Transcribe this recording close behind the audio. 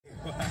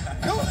You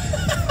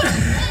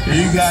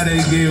gotta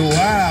get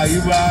wild, you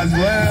might as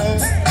well.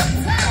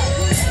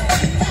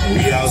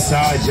 We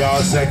outside,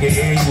 y'all, second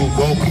annual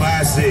Go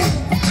Classic.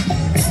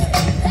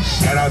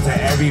 Shout out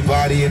to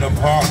everybody in the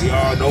park,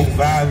 y'all. No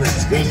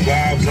violence, good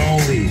vibes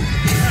only.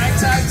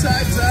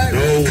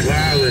 No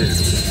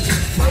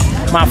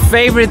violence. My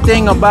favorite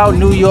thing about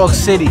New York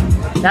City.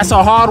 That's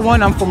a hard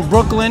one. I'm from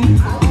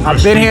Brooklyn.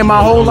 I've been here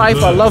my whole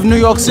life. I love New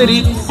York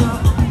City.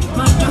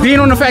 Being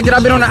on the fact that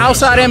I've been on the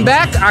outside and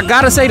back, I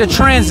gotta say the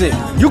transit.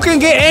 You can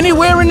get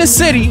anywhere in the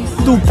city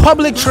through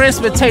public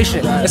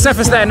transportation, except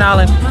for Staten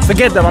Island.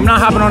 Forget them, I'm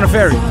not hopping on the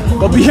ferry.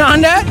 But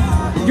beyond that,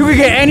 you can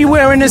get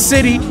anywhere in the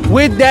city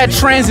with that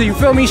transit. You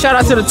feel me? Shout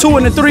out to the 2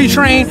 and the 3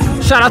 train.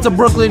 Shout out to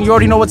Brooklyn. You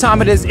already know what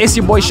time it is. It's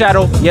your boy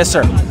Shadow. Yes,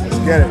 sir. Let's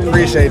get it.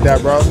 Appreciate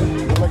that, bro.